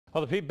Well,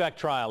 the Pete Beck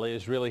trial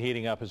is really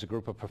heating up as a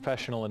group of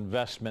professional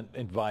investment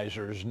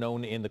advisors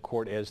known in the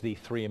court as the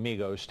Three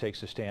Amigos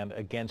takes a stand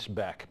against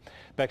Beck.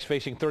 Beck's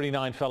facing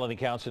 39 felony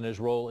counts in his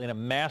role in a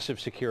massive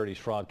securities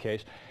fraud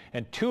case,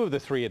 and two of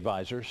the three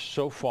advisors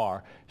so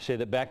far say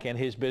that Beck and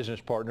his business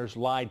partners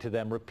lied to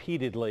them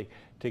repeatedly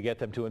to get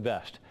them to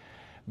invest.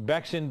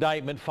 Beck's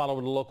indictment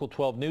followed a Local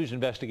 12 News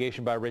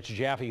investigation by Rich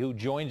Jaffe, who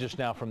joins us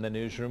now from the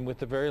newsroom with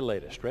the very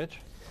latest. Rich?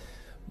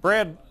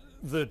 Brad,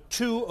 the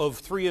two of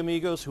Three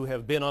Amigos who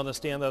have been on the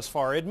stand thus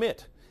far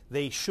admit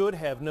they should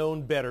have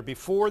known better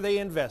before they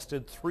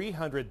invested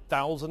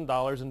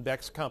 $300,000 in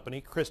Beck's company,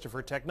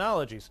 Christopher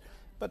Technologies.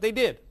 But they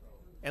did,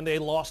 and they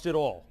lost it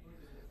all.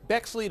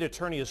 Beck's lead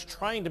attorney is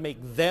trying to make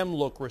them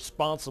look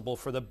responsible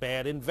for the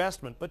bad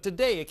investment, but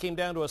today it came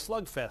down to a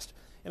slugfest,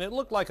 and it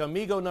looked like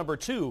Amigo number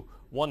 2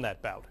 won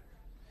that bout.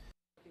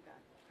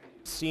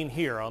 Seen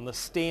here on the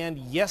stand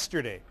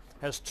yesterday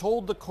has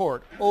told the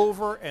court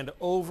over and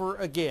over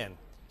again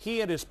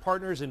he and his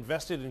partners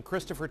invested in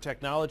Christopher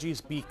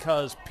Technologies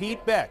because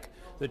Pete Beck,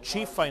 the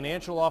chief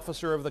financial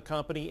officer of the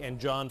company, and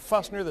John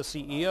Fussner, the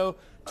CEO,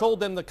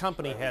 told them the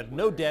company had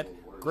no debt,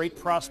 great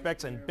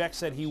prospects, and Beck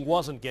said he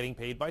wasn't getting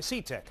paid by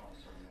CTEC.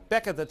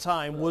 Beck at the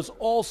time was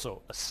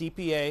also a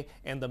CPA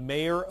and the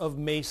mayor of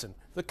Mason.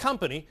 The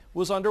company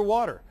was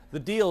underwater. The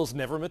deals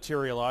never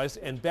materialized,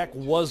 and Beck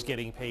was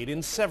getting paid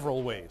in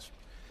several ways.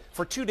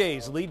 For 2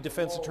 days, lead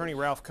defense attorney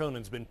Ralph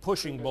Conan's been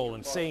pushing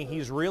Boland, saying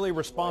he's really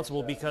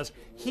responsible because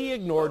he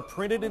ignored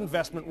printed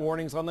investment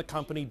warnings on the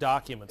company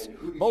documents.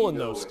 Boland,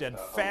 though,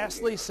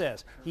 steadfastly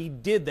says he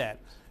did that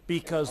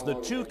because the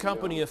two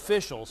company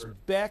officials,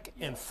 Beck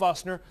and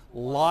Fussner,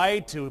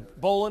 lied to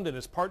Boland and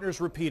his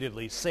partners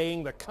repeatedly,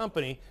 saying the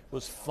company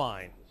was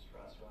fine.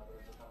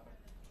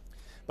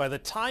 By the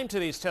time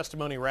today's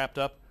testimony wrapped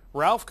up,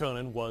 Ralph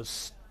Conan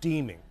was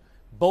steaming.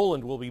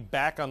 Boland will be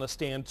back on the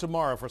stand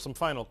tomorrow for some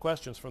final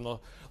questions from the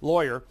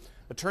lawyer,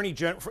 from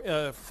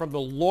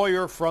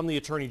the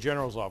Attorney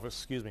General's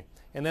office,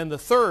 And then the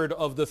third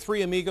of the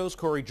Three Amigos,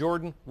 Corey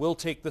Jordan, will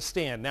take the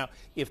stand. Now,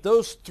 if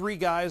those three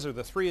guys are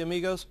the Three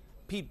Amigos,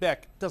 Pete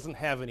Beck doesn't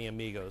have any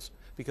amigos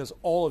because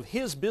all of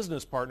his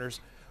business partners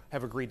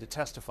have agreed to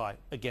testify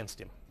against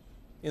him.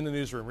 In the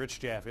newsroom, Rich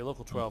Jaffe,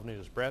 Local 12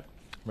 News. Brad?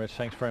 Rich,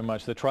 thanks very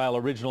much. The trial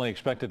originally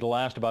expected to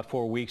last about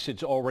 4 weeks.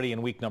 It's already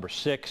in week number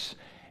 6.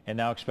 And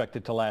now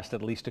expected to last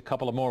at least a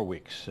couple of more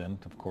weeks. And,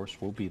 of course,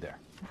 we'll be there.